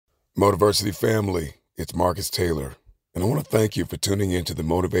Motiversity family, it's Marcus Taylor, and I want to thank you for tuning into the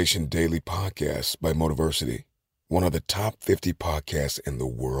Motivation Daily Podcast by Motiversity, one of the top 50 podcasts in the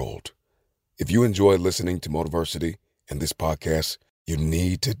world. If you enjoy listening to Motiversity and this podcast, you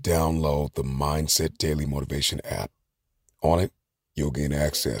need to download the Mindset Daily Motivation app. On it, you'll gain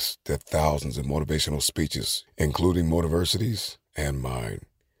access to thousands of motivational speeches, including Motiversity's and mine.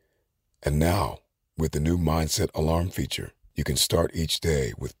 And now, with the new Mindset Alarm feature, you can start each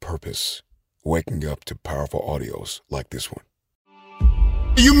day with purpose, waking up to powerful audios like this one.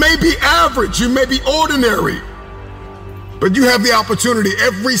 You may be average, you may be ordinary, but you have the opportunity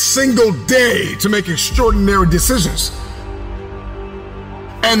every single day to make extraordinary decisions.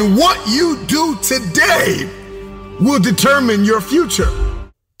 And what you do today will determine your future.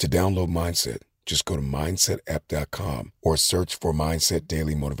 To download Mindset, just go to mindsetapp.com or search for Mindset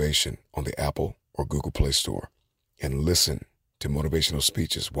Daily Motivation on the Apple or Google Play Store and listen to motivational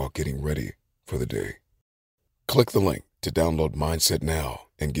speeches while getting ready for the day. Click the link to download Mindset now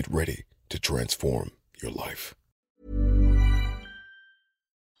and get ready to transform your life.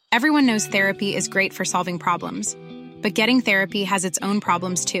 Everyone knows therapy is great for solving problems, but getting therapy has its own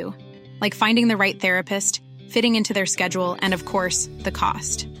problems too, like finding the right therapist, fitting into their schedule, and of course, the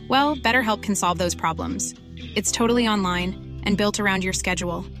cost. Well, BetterHelp can solve those problems. It's totally online and built around your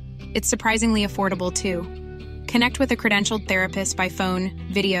schedule. It's surprisingly affordable too. Connect with a credentialed therapist by phone,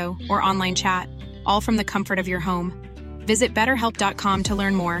 video, or online chat, all from the comfort of your home. Visit BetterHelp.com to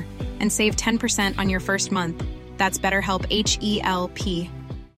learn more and save 10% on your first month. That's BetterHelp, H-E-L-P.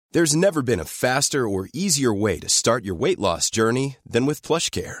 There's never been a faster or easier way to start your weight loss journey than with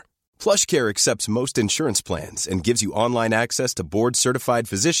PlushCare. PlushCare accepts most insurance plans and gives you online access to board-certified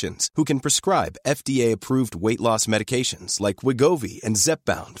physicians who can prescribe FDA-approved weight loss medications like Wegovy and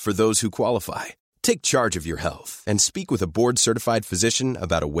Zepbound for those who qualify. Take charge of your health and speak with a board-certified physician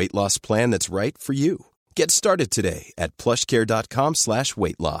about a weight loss plan that's right for you. Get started today at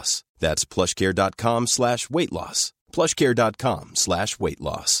plushcare.com/weight loss. That's plushcare.com/weight loss. plushcare.com/weight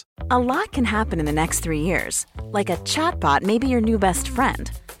loss. A lot can happen in the next 3 years. Like a chatbot may be your new best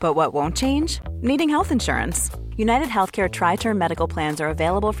friend. But what won't change? Needing health insurance. United Healthcare Tri-Term Medical Plans are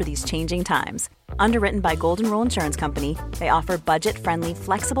available for these changing times. Underwritten by Golden Rule Insurance Company, they offer budget-friendly,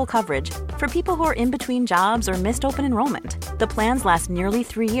 flexible coverage for people who are in between jobs or missed open enrollment. The plans last nearly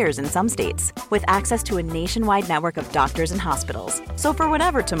 3 years in some states, with access to a nationwide network of doctors and hospitals. So for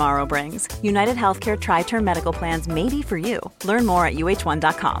whatever tomorrow brings, United Healthcare Tri-Term Medical Plans may be for you. Learn more at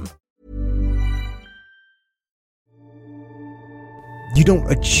uh1.com. You don't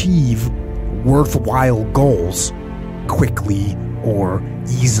achieve worthwhile goals quickly or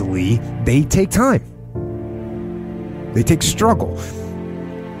easily. They take time. They take struggle.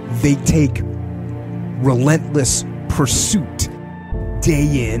 They take relentless pursuit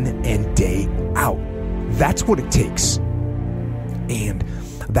day in and day out. That's what it takes. And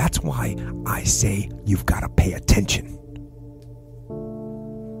that's why I say you've got to pay attention.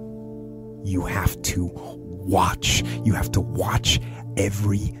 You have to watch. You have to watch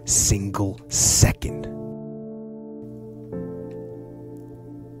every single second.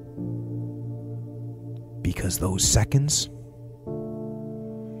 Because those seconds,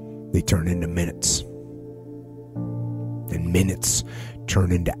 they turn into minutes. And minutes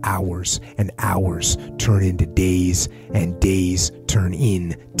turn into hours, and hours turn into days, and days turn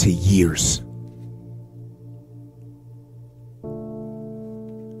into years.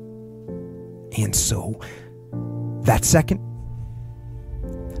 And so, that second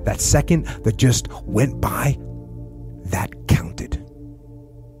that just went by, that counted.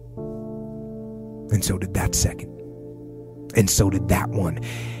 And so did that second. And so did that one.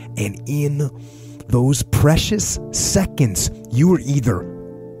 And in those precious seconds, you were either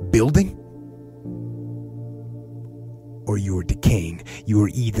building or you were decaying. You were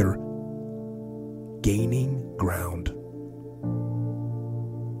either gaining ground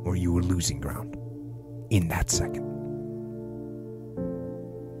or you were losing ground in that second.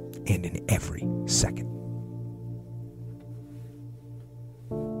 And in every second.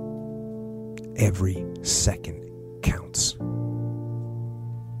 Every second counts.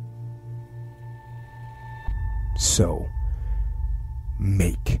 So,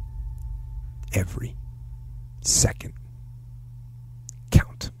 make every second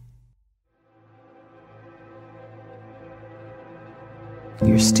count.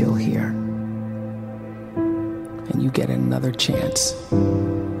 You're still here. And you get another chance.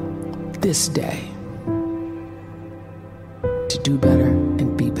 This day. To do better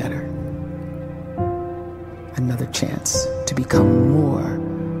and be better. Another chance to become more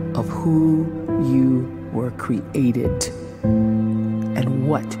of who you were created and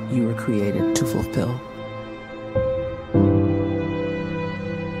what you were created to fulfill.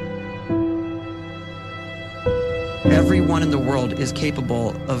 Everyone in the world is capable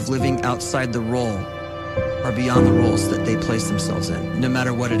of living outside the role or beyond the roles that they place themselves in, no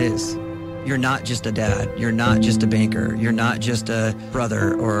matter what it is. You're not just a dad. You're not just a banker. You're not just a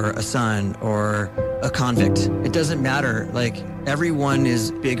brother or a son or a convict. It doesn't matter. Like, everyone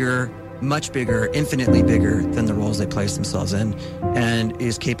is bigger, much bigger, infinitely bigger than the roles they place themselves in, and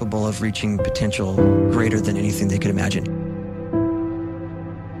is capable of reaching potential greater than anything they could imagine.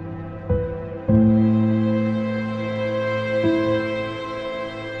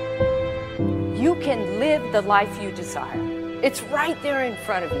 You can live the life you desire. It's right there in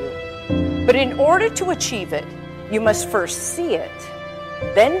front of you. But in order to achieve it, you must first see it,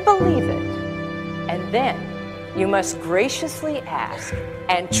 then believe it, and then you must graciously ask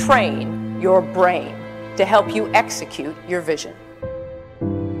and train your brain to help you execute your vision.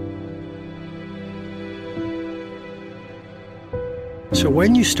 So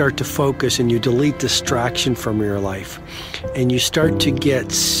when you start to focus and you delete distraction from your life, and you start to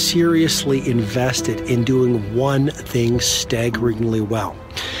get seriously invested in doing one thing staggeringly well,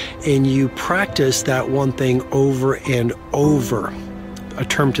 and you practice that one thing over and over, a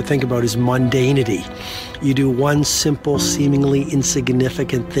term to think about is mundanity. You do one simple, seemingly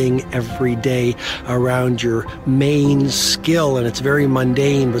insignificant thing every day around your main skill, and it's very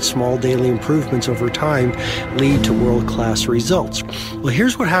mundane, but small daily improvements over time lead to world-class results. Well,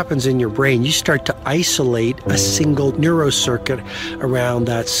 here's what happens in your brain. You start to isolate a single neurocircuit around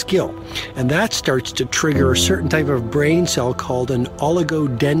that skill, and that starts to trigger a certain type of brain cell called an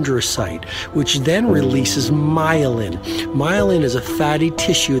oligodendrocyte, which then releases myelin. Myelin is a fatty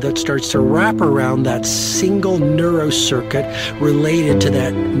tissue that starts to wrap around that single neurocircuit related to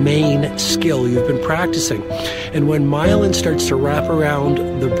that main skill you've been practicing. And when myelin starts to wrap around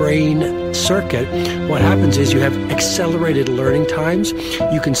the brain circuit, what happens is you have accelerated learning times,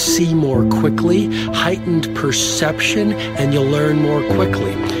 you can see more quickly, heightened perception, and you'll learn more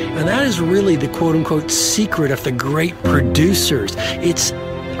quickly. And that is really the quote-unquote secret of the great producers. It's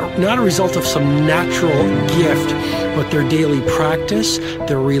not a result of some natural gift, but their daily practice,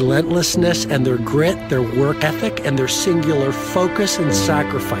 their relentlessness and their grit, their work ethic, and their singular focus and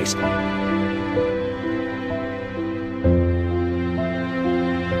sacrifice.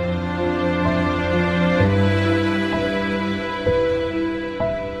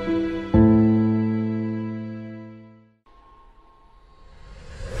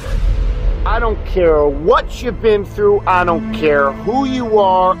 I don't care what you've been through. I don't care who you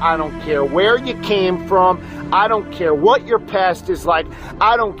are. I don't care where you came from. I don't care what your past is like.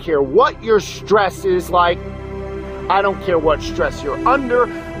 I don't care what your stress is like. I don't care what stress you're under.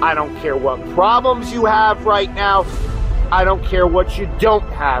 I don't care what problems you have right now. I don't care what you don't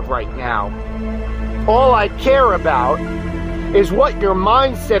have right now. All I care about is what your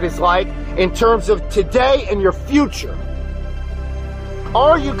mindset is like in terms of today and your future.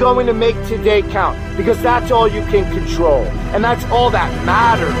 Are you going to make today count? Because that's all you can control. And that's all that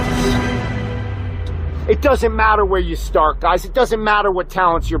matters. It doesn't matter where you start, guys. It doesn't matter what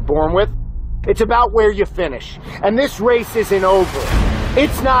talents you're born with. It's about where you finish. And this race isn't over.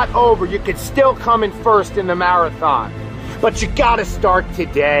 It's not over. You could still come in first in the marathon. But you gotta start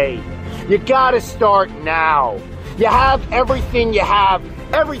today. You gotta start now. You have everything you have.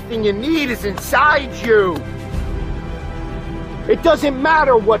 Everything you need is inside you. It doesn't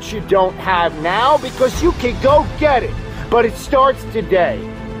matter what you don't have now, because you can go get it. But it starts today.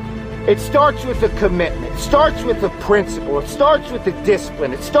 It starts with a commitment. It starts with a principle. It starts with a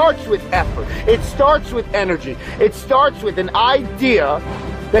discipline. It starts with effort. It starts with energy. It starts with an idea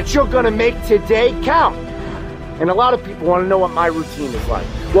that you're going to make today count. And a lot of people want to know what my routine is like.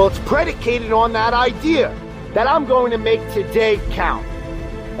 Well, it's predicated on that idea that I'm going to make today count.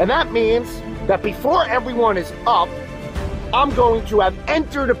 And that means that before everyone is up, I'm going to have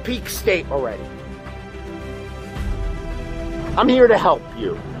entered a peak state already. I'm here to help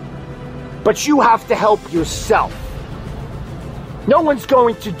you. But you have to help yourself. No one's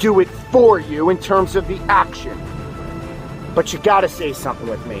going to do it for you in terms of the action. But you gotta say something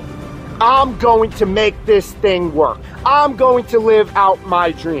with me. I'm going to make this thing work. I'm going to live out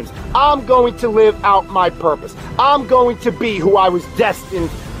my dreams. I'm going to live out my purpose. I'm going to be who I was destined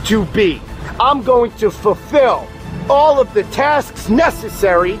to be. I'm going to fulfill all of the tasks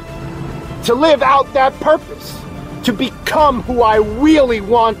necessary to live out that purpose, to become who I really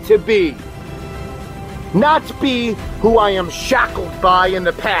want to be, not be who I am shackled by in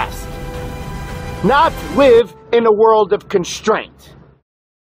the past, not live in a world of constraint.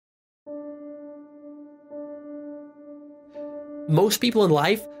 most people in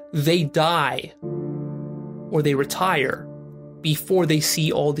life, they die or they retire before they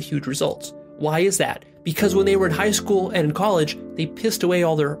see all the huge results. Why is that? Because when they were in high school and in college, they pissed away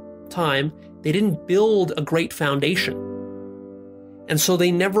all their time. They didn't build a great foundation. And so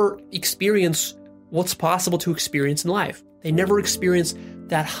they never experience what's possible to experience in life. They never experience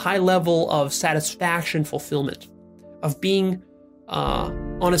that high level of satisfaction, fulfillment, of being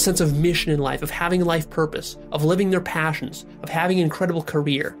on a sense of mission in life, of having a life purpose, of living their passions, of having an incredible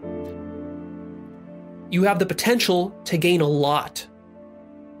career. You have the potential to gain a lot.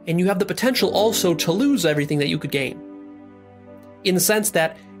 And you have the potential also to lose everything that you could gain. In the sense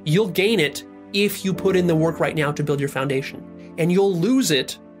that you'll gain it if you put in the work right now to build your foundation. And you'll lose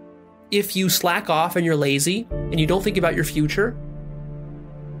it if you slack off and you're lazy and you don't think about your future.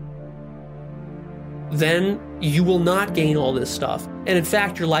 Then you will not gain all this stuff. And in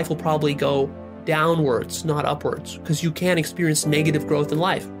fact, your life will probably go downwards, not upwards, because you can experience negative growth in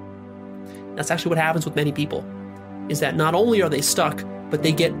life. That's actually what happens with many people, is that not only are they stuck, but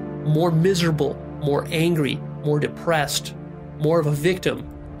they get more miserable, more angry, more depressed, more of a victim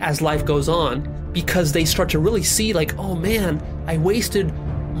as life goes on, because they start to really see like, oh man, I wasted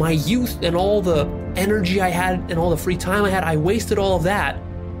my youth and all the energy I had and all the free time I had. I wasted all of that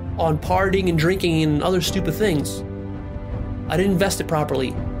on partying and drinking and other stupid things. I didn't invest it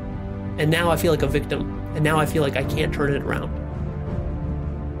properly. And now I feel like a victim. And now I feel like I can't turn it around.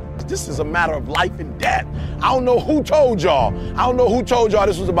 This is a matter of life and death. I don't know who told y'all. I don't know who told y'all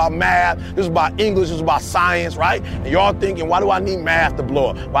this was about math, this was about English, this was about science, right? And y'all thinking, why do I need math to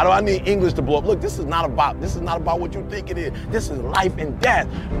blow up? Why do I need English to blow up? Look, this is not about what you think it is. This is life and death.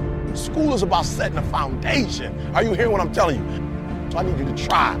 School is about setting a foundation. Are you hearing what I'm telling you? So I need you to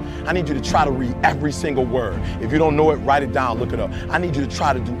try. I need you to try to read every single word. If you don't know it, write it down, look it up. I need you to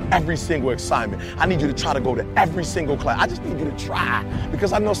try to do every single assignment. I need you to try to go to every single class. I just need you to try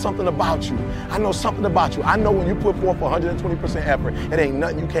because I know something about you. I know something about you. I know when you put forth 120% effort, it ain't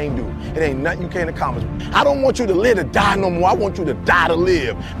nothing you can't do. It ain't nothing you can't accomplish. I don't want you to live to die no more. I want you to die to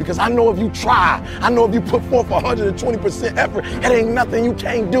live because I know if you try, I know if you put forth 120% effort, it ain't nothing you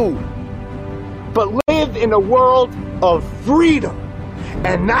can't do. But live in a world of freedom.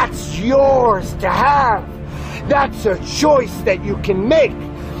 And that's yours to have. That's a choice that you can make.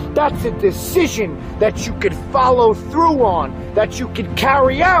 That's a decision that you could follow through on, that you could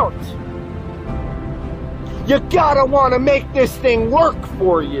carry out. You gotta wanna make this thing work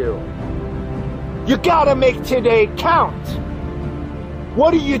for you. You gotta make today count.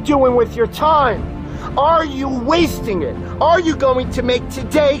 What are you doing with your time? Are you wasting it? Are you going to make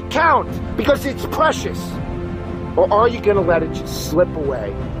today count because it's precious? Or are you going to let it just slip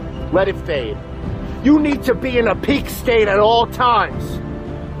away? Let it fade. You need to be in a peak state at all times.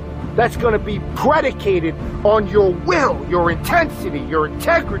 That's going to be predicated on your will, your intensity, your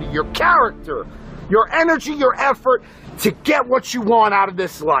integrity, your character, your energy, your effort to get what you want out of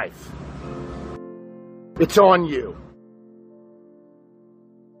this life. It's on you.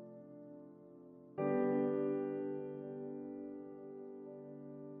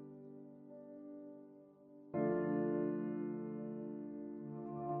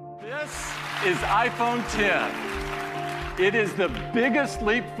 This is iPhone 10. It is the biggest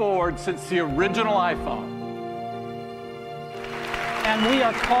leap forward since the original iPhone. And we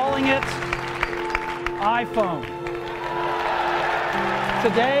are calling it iPhone.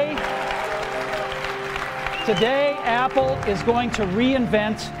 Today, Apple is going to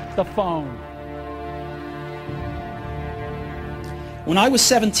reinvent the phone. When I was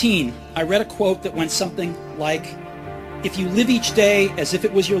 17, I read a quote that went something like, "If you live each day as if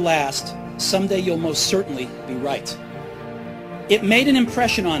it was your last, someday you'll most certainly be right." It made an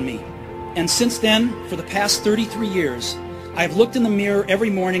impression on me, and since then, for the past 33 years, I have looked in the mirror every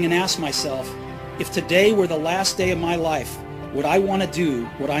morning and asked myself, if today were the last day of my life, would I want to do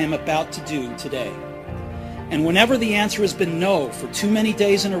what I am about to do today? And whenever the answer has been no for too many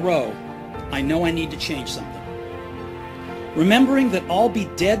days in a row, I know I need to change something. Remembering that I'll be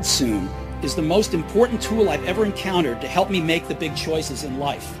dead soon is the most important tool I've ever encountered to help me make the big choices in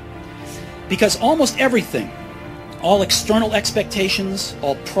life. Because almost everything, all external expectations,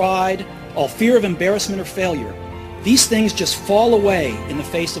 all pride, all fear of embarrassment or failure, these things just fall away in the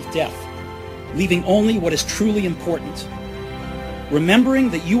face of death, leaving only what is truly important. Remembering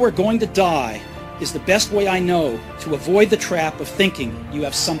that you are going to die is the best way I know to avoid the trap of thinking you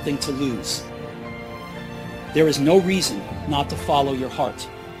have something to lose. There is no reason not to follow your heart.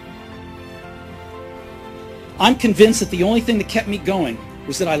 I'm convinced that the only thing that kept me going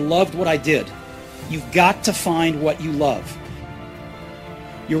was that I loved what I did. You've got to find what you love.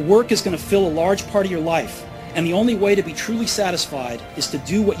 Your work is going to fill a large part of your life, And the only way to be truly satisfied is to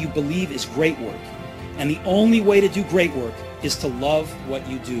do what you believe is great work. And the only way to do great work is to love what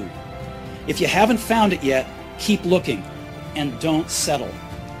you do. If you haven't found it yet, keep looking and don't settle.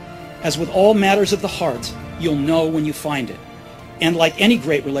 As with all matters of the heart, you'll know when you find it. And like any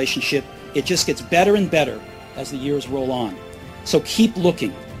great relationship, it just gets better and better as the years roll on. So keep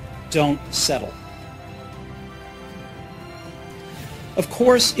looking. Don't settle. Of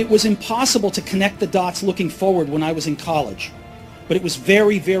course, it was impossible to connect the dots looking forward when I was in college, but it was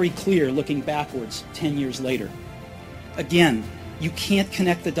very, very clear looking backwards 10 years later. Again, you can't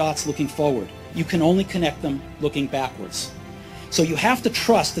connect the dots looking forward. You can only connect them looking backwards. So you have to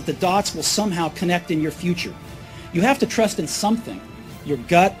trust that the dots will somehow connect in your future. You have to trust in something, your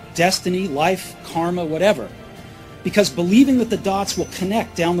gut, destiny, life, karma, whatever, because believing that the dots will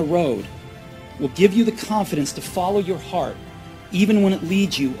connect down the road will give you the confidence to follow your heart even when it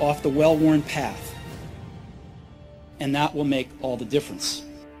leads you off the well-worn path. And that will make all the difference.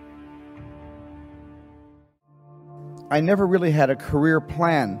 I never really had a career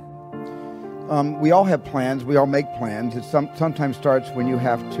plan. We all have plans. We all make plans. It sometimes starts when you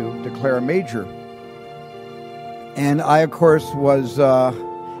have to declare a major. And I, of course, was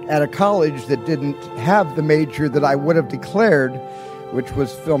at a college that didn't have the major that I would have declared, which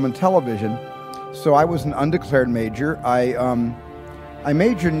was film and television. So I was an undeclared major. I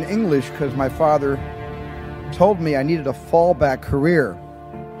majored in English because my father told me I needed a fallback career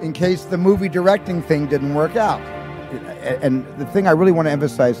in case the movie directing thing didn't work out. And the thing I really want to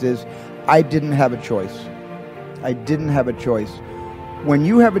emphasize is I didn't have a choice. I didn't have a choice. When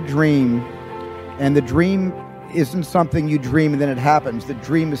you have a dream, and the dream isn't something you dream and then it happens. The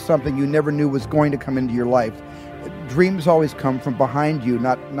dream is something you never knew was going to come into your life. Dreams always come from behind you,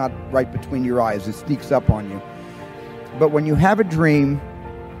 not right between your eyes. It sneaks up on you. But when you have a dream,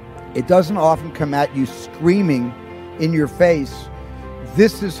 it doesn't often come at you screaming in your face,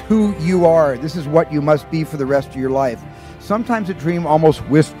 this is who you are. This is what you must be for the rest of your life. Sometimes a dream almost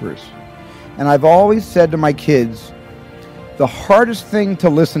whispers. And I've always said to my kids, the hardest thing to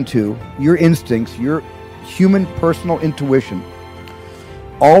listen to, your instincts, your human personal intuition,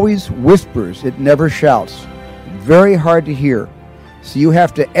 always whispers. It never shouts. Very hard to hear. So you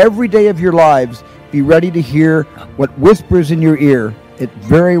have to, every day of your lives, be ready to hear what whispers in your ear. It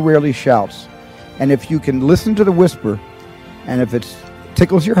very rarely shouts. And if you can listen to the whisper, and if it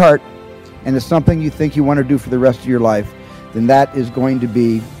tickles your heart, and it's something you think you want to do for the rest of your life, then that is going to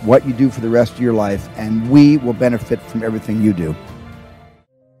be what you do for the rest of your life, and we will benefit from everything you do.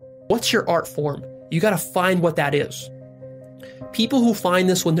 What's your art form? You got to find what that is. People who find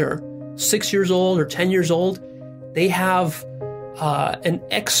this when they're 6 years old or 10 years old, they have an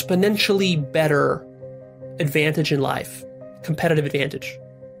exponentially better advantage in life, competitive advantage,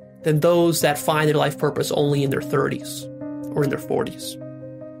 than those that find their life purpose only in their 30s or in their 40s.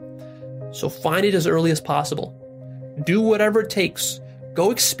 So find it as early as possible. Do whatever it takes.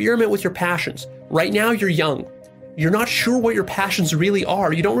 Go experiment with your passions. Right now, you're young. You're not sure what your passions really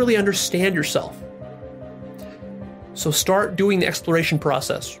are. You don't really understand yourself. So start doing the exploration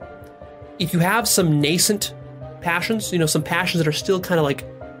process. If you have some nascent passions, some passions that are still kind of like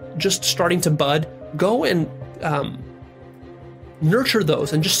just starting to bud, go and nurture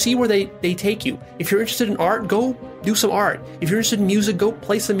those and just see where they take you. If you're interested in art, go do some art. If you're interested in music, go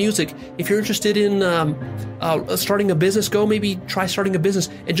play some music. If you're interested in starting a business, go maybe try starting a business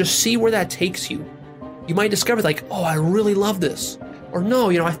and just see where that takes you. You might discover like, oh, I really love this. Or no,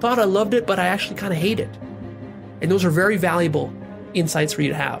 I thought I loved it, but I actually kind of hate it. And those are very valuable insights for you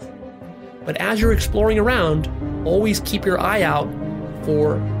to have. But as you're exploring around, always keep your eye out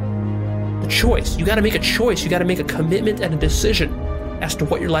for the choice. You got to make a choice. You got to make a commitment and a decision as to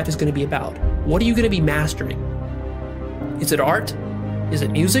what your life is going to be about. What are you going to be mastering? Is it art? Is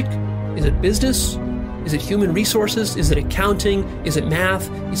it music? Is it business? Is it human resources? Is it accounting? Is it math?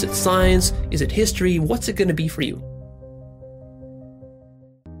 Is it science? Is it history? What's it going to be for you?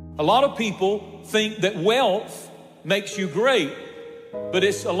 A lot of people think that wealth makes you great, but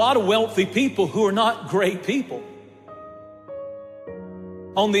it's a lot of wealthy people who are not great people.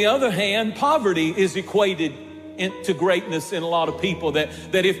 On the other hand, poverty is equated to greatness in a lot of people, that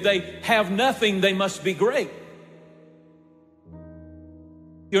if they have nothing, they must be great.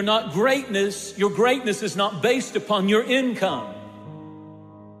 Your greatness is not based upon your income.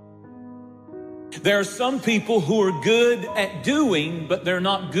 There are some people who are good at doing, but they're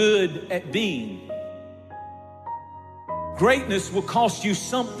not good at being. Greatness will cost you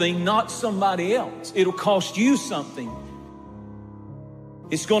something, not somebody else. It'll cost you something.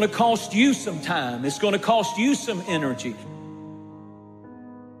 It's going to cost you some time. It's going to cost you some energy.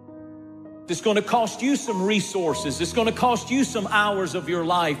 It's going to cost you some resources. It's going to cost you some hours of your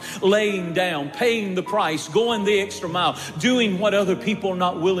life, laying down, paying the price, going the extra mile, doing what other people are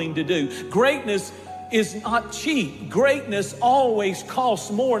not willing to do. Greatness is not cheap. Greatness always costs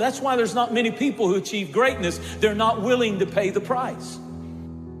more. That's why there's not many people who achieve greatness. They're not willing to pay the price.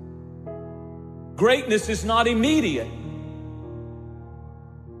 Greatness is not immediate.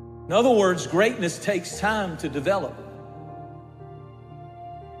 In other words, greatness takes time to develop.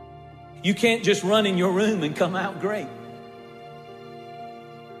 You can't just run in your room and come out great.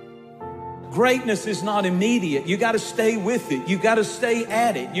 Greatness is not immediate. You got to stay with it. You got to stay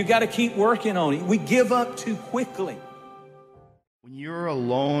at it. You got to keep working on it. We give up too quickly. When you're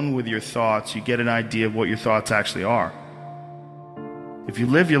alone with your thoughts, you get an idea of what your thoughts actually are. If you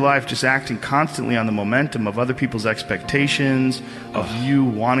live your life just acting constantly on the momentum of other people's expectations, of you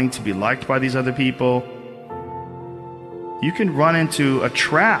wanting to be liked by these other people, you can run into a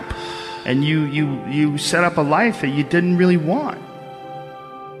trap, and you set up a life that you didn't really want.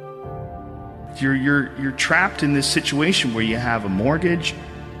 You're trapped in this situation where you have a mortgage,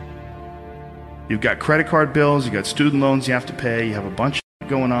 you've got credit card bills, you've got student loans you have to pay, you have a bunch of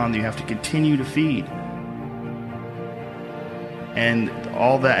going on that you have to continue to feed. And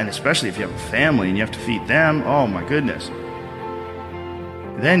all that, and especially if you have a family and you have to feed them, oh my goodness.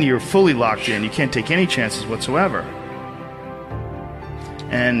 Then you're fully locked in. You can't take any chances whatsoever.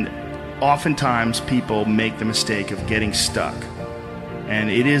 And oftentimes people make the mistake of getting stuck. And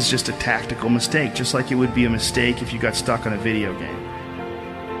it is just a tactical mistake, just like it would be a mistake if you got stuck on a video game.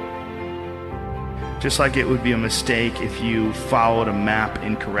 Just like it would be a mistake if you followed a map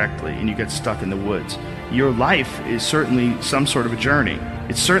incorrectly and you get stuck in the woods. Your life is certainly some sort of a journey.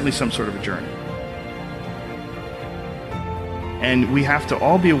 It's certainly some sort of a journey. And we have to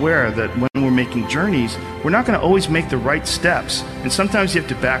all be aware that when we're making journeys, we're not going to always make the right steps. And sometimes you have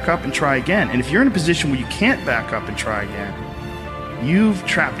to back up and try again. And if you're in a position where you can't back up and try again, you've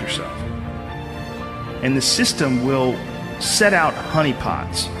trapped yourself. And the system will set out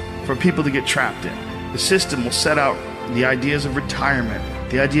honeypots for people to get trapped in. The system will set out the ideas of retirement,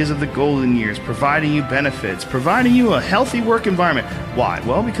 the ideas of the golden years, providing you benefits, providing you a healthy work environment. Why?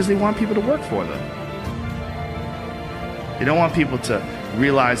 Well, because they want people to work for them. They don't want people to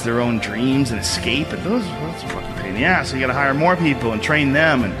realize their own dreams and escape, and that's a fucking pain in the ass. So you got to hire more people and train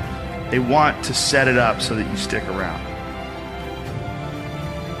them, and they want to set it up so that you stick around.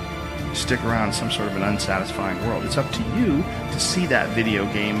 You stick around in some sort of an unsatisfying world. It's up to you to see that video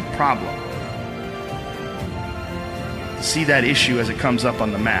game problem. See that issue as it comes up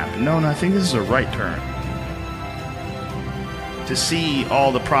on the map. No, I think this is a right turn. To see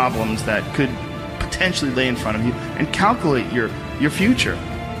all the problems that could potentially lay in front of you and calculate your future.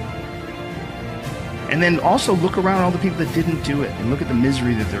 And then also look around all the people that didn't do it and look at the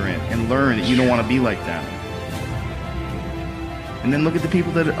misery that they're in and learn that you don't want to be like them. And then look at the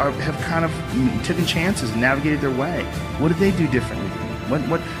people that have kind of taken chances and navigated their way. What did they do differently?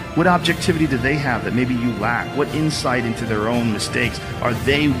 What objectivity do they have that maybe you lack? What insight into their own mistakes are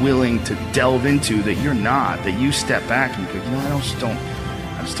they willing to delve into that you're not, that you step back and go, you know,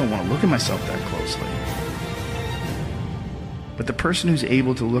 I just don't want to look at myself that closely. But the person who's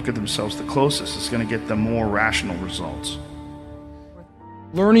able to look at themselves the closest is going to get the more rational results.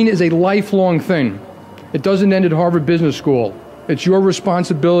 Learning is a lifelong thing. It doesn't end at Harvard Business School. It's your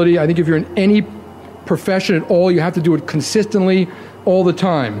responsibility. I think if you're in any profession at all, you have to do it consistently all the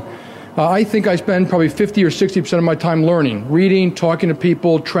time. I think I spend probably 50 or 60% of my time learning, reading, talking to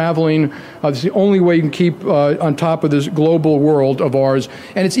people, traveling. It's the only way you can keep on top of this global world of ours.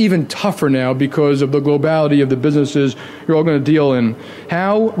 And it's even tougher now because of the globality of the businesses you're all going to deal in.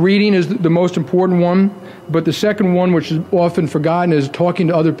 How? Reading is the most important one. But the second one, which is often forgotten, is talking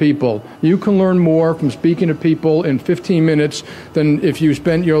to other people. You can learn more from speaking to people in 15 minutes than if you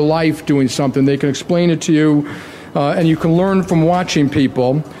spent your life doing something. They can explain it to you, and you can learn from watching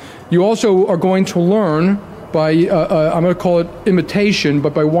people. You also are going to learn by, I'm going to call it imitation,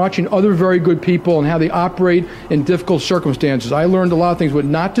 but by watching other very good people and how they operate in difficult circumstances. I learned a lot of things what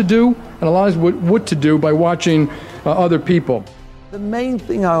not to do and a lot of things what to do by watching other people. The main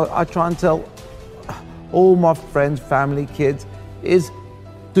thing I try and tell all my friends, family, kids, is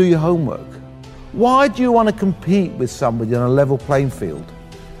do your homework. Why do you want to compete with somebody on a level playing field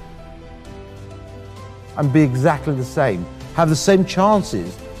and be exactly the same, have the same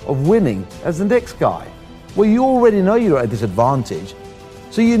chances of winning as the next guy? Well, you already know you're at a disadvantage,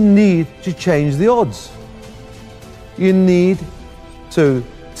 so you need to change the odds. You need to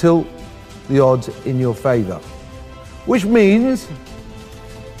tilt the odds in your favor, which means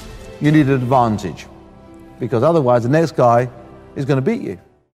you need an advantage, because otherwise the next guy is going to beat you.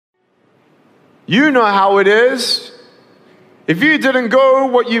 You know how it is. If you didn't go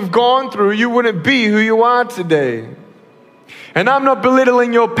what you've gone through, you wouldn't be who you are today. And I'm not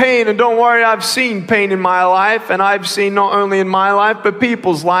belittling your pain, and don't worry, I've seen pain in my life, and I've seen not only in my life, but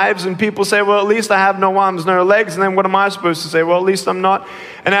people's lives, and people say, well, at least I have no arms, no legs, and then what am I supposed to say? Well, at least I'm not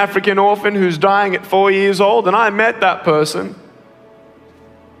an African orphan who's dying at 4 years old, and I met that person.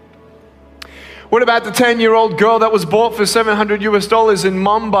 What about the 10-year-old girl that was bought for $700 in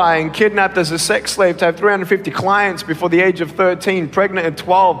Mumbai and kidnapped as a sex slave to have 350 clients before the age of 13, pregnant at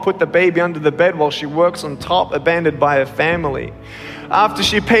 12, put the baby under the bed while she works on top, abandoned by her family? After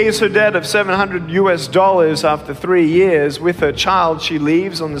she pays her debt of $700 after 3 years with her child, she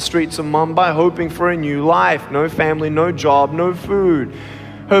leaves on the streets of Mumbai hoping for a new life. No family, no job, no food.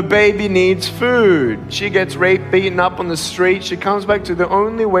 Her baby needs food. She gets raped, beaten up on the street. She comes back to the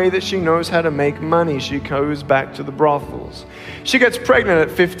only way that she knows how to make money. She goes back to the brothels. She gets pregnant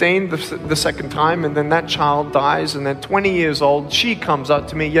at 15 the second time, and then that child dies, and then 20 years old, she comes up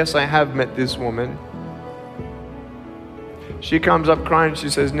to me. Yes, I have met this woman. She comes up crying. She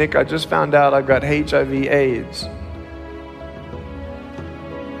says, Nick, I just found out I got HIV/AIDS.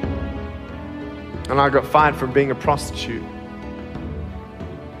 And I got fired for being a prostitute.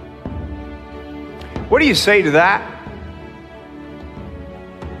 What do you say to that?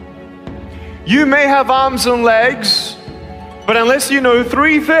 You may have arms and legs, but unless you know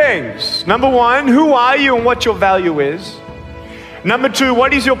 3 things. Number 1, who are you and what your value is? Number 2,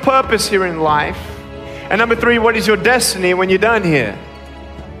 what is your purpose here in life? And number 3, what is your destiny when you're done here?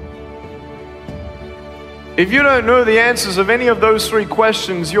 If you don't know the answers of any of those 3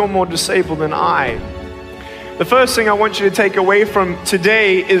 questions, you're more disabled than I. The first thing I want you to take away from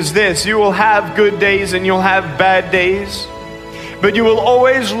today is this: you will have good days and you'll have bad days, but you will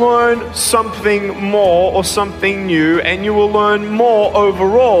always learn something more or something new, and you will learn more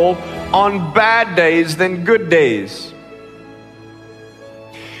overall on bad days than good days.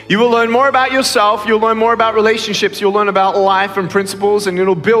 You will learn more about yourself, you'll learn more about relationships, you'll learn about life and principles, and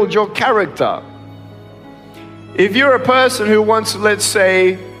it'll build your character. If you're a person who wants, let's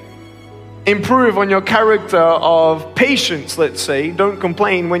say, improve on your character of patience, let's say, don't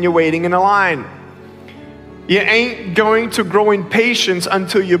complain when you're waiting in a line. You ain't going to grow in patience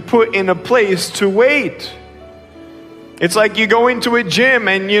until you're put in a place to wait. It's like you go into a gym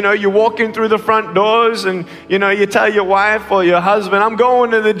and, you're walking through the front doors and, you tell your wife or your husband, I'm going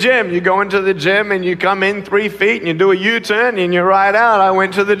to the gym. You go into the gym and you come in 3 feet and you do a U-turn and you ride out, I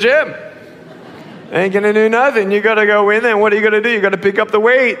went to the gym. Ain't gonna do nothing. You gotta go in there, and what are you gonna do? You gotta pick up the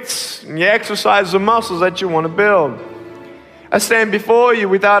weights, and you exercise the muscles that you wanna build. I stand before you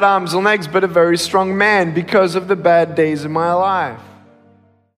without arms and legs, but a very strong man because of the bad days in my life.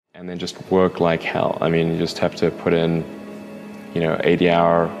 And then just work like hell. I mean, you just have to put in, 80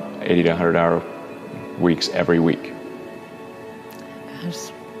 to 100 hour weeks every week.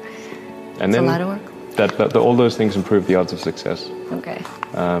 Gosh. And then a lot of work. All those things improve the odds of success. Okay.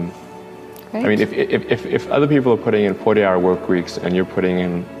 I mean, if other people are putting in 40-hour work weeks and you're putting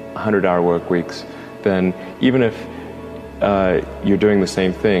in 100-hour work weeks, then even if you're doing the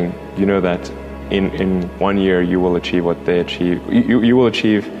same thing, you know that in 1 year you will achieve what they achieve. You will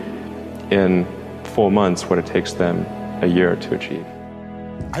achieve in 4 months what it takes them a year to achieve.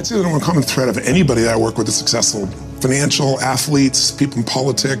 I'd say the number one common thread of anybody that I work with is successful. Financial, athletes, people in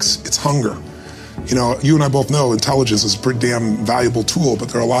politics, it's hunger. You and I both know intelligence is a pretty damn valuable tool, but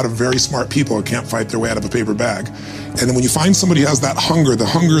there are a lot of very smart people who can't fight their way out of a paper bag. And then when you find somebody who has that hunger, the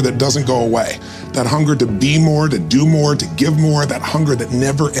hunger that doesn't go away, that hunger to be more, to do more, to give more, that hunger that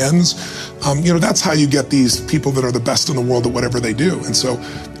never ends, that's how you get these people that are the best in the world at whatever they do. And so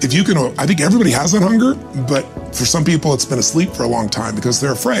if you can, I think everybody has that hunger, but for some people it's been asleep for a long time because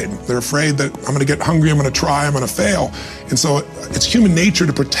they're afraid. They're afraid that I'm gonna get hungry, I'm gonna try, I'm gonna fail. And so it's human nature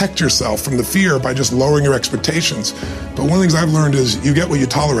to protect yourself from the fear by just lowering your expectations. But one of the things I've learned is you get what you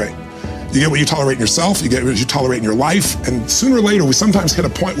tolerate. You get what you tolerate in yourself, you get what you tolerate in your life, and sooner or later we sometimes hit a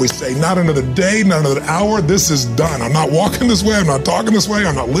point where we say, not another day, not another hour, this is done. I'm not walking this way, I'm not talking this way,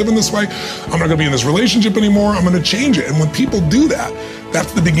 I'm not living this way, I'm not gonna be in this relationship anymore, I'm gonna change it. And when people do that,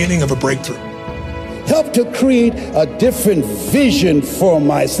 that's the beginning of a breakthrough. Help to create a different vision for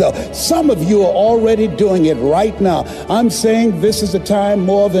myself. Some of you are already doing it right now. I'm saying this is the time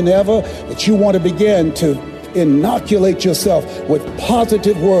more than ever that you want to begin to inoculate yourself with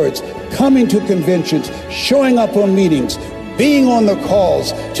positive words, coming to conventions, showing up on meetings, being on the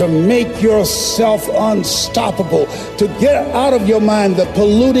calls, to make yourself unstoppable, to get out of your mind the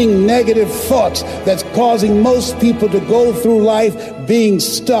polluting negative thoughts that's causing most people to go through life being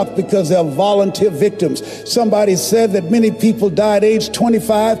stuck because they're volunteer victims. Somebody said that many people die at age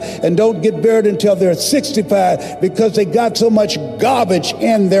 25 and don't get buried until they're 65 because they got so much garbage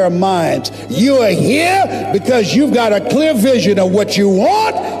in their minds. You are here because you've got a clear vision of what you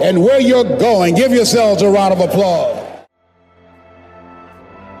want and where you're going. Give yourselves a round of applause.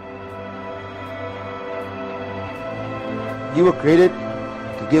 You were created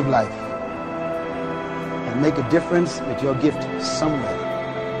to give life and make a difference with your gift somewhere.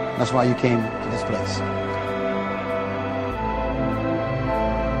 That's why you came to this place.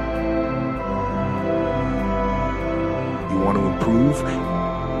 You want to improve?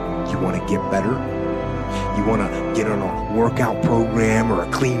 You want to get better? You want to get on a workout program or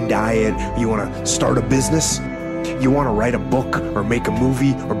a clean diet? You want to start a business? You want to write a book or make a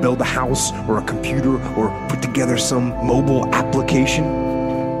movie or build a house or a computer or put together some mobile application?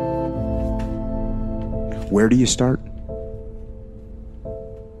 Where do you start?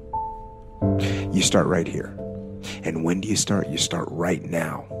 You start right here. And when do you start? You start right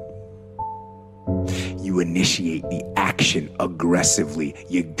now. You initiate the action aggressively.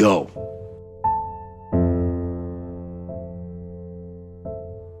 You go.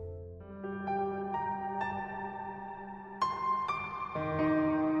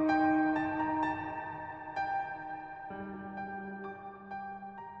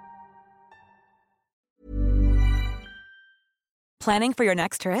 Planning for your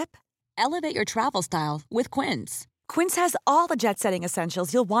next trip? Elevate your travel style with Quince. Quince has all the jet-setting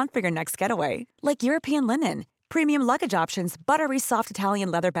essentials you'll want for your next getaway, like European linen, premium luggage options, buttery soft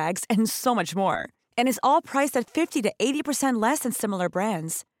Italian leather bags, and so much more. And is all priced at 50 to 80% less than similar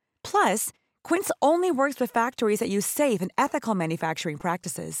brands. Plus, Quince only works with factories that use safe and ethical manufacturing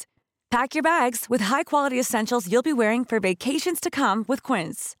practices. Pack your bags with high-quality essentials you'll be wearing for vacations to come with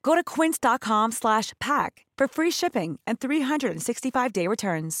Quince. Go to quince.com/pack for free shipping and 365-day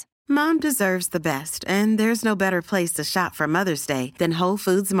returns. Mom deserves the best, and there's no better place to shop for Mother's Day than Whole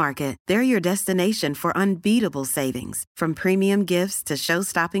Foods Market. They're your destination for unbeatable savings, from premium gifts to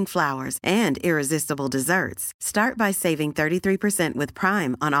show-stopping flowers and irresistible desserts. Start by saving 33% with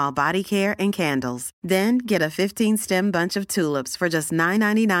Prime on all body care and candles. Then get a 15-stem bunch of tulips for just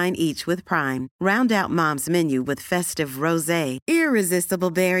 $9.99 each with Prime. Round out Mom's menu with festive rosé,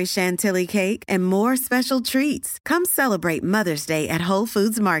 irresistible berry chantilly cake, and more special treats. Come celebrate Mother's Day at Whole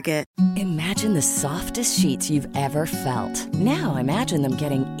Foods Market. Imagine the softest sheets you've ever felt. Now imagine them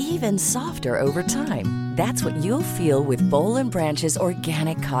getting even softer over time. That's what you'll feel with Boll & Branch's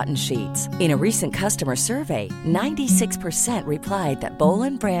organic cotton sheets. In a recent customer survey, 96% replied that Boll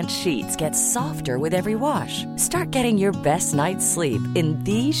 & Branch sheets get softer with every wash. Start getting your best night's sleep in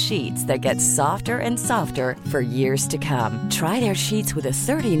these sheets that get softer and softer for years to come. Try their sheets with a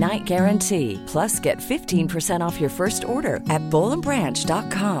 30-night guarantee. Plus, get 15% off your first order at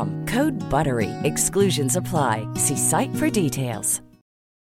bollandbranch.com. Code BUTTERY. Exclusions apply. See site for details.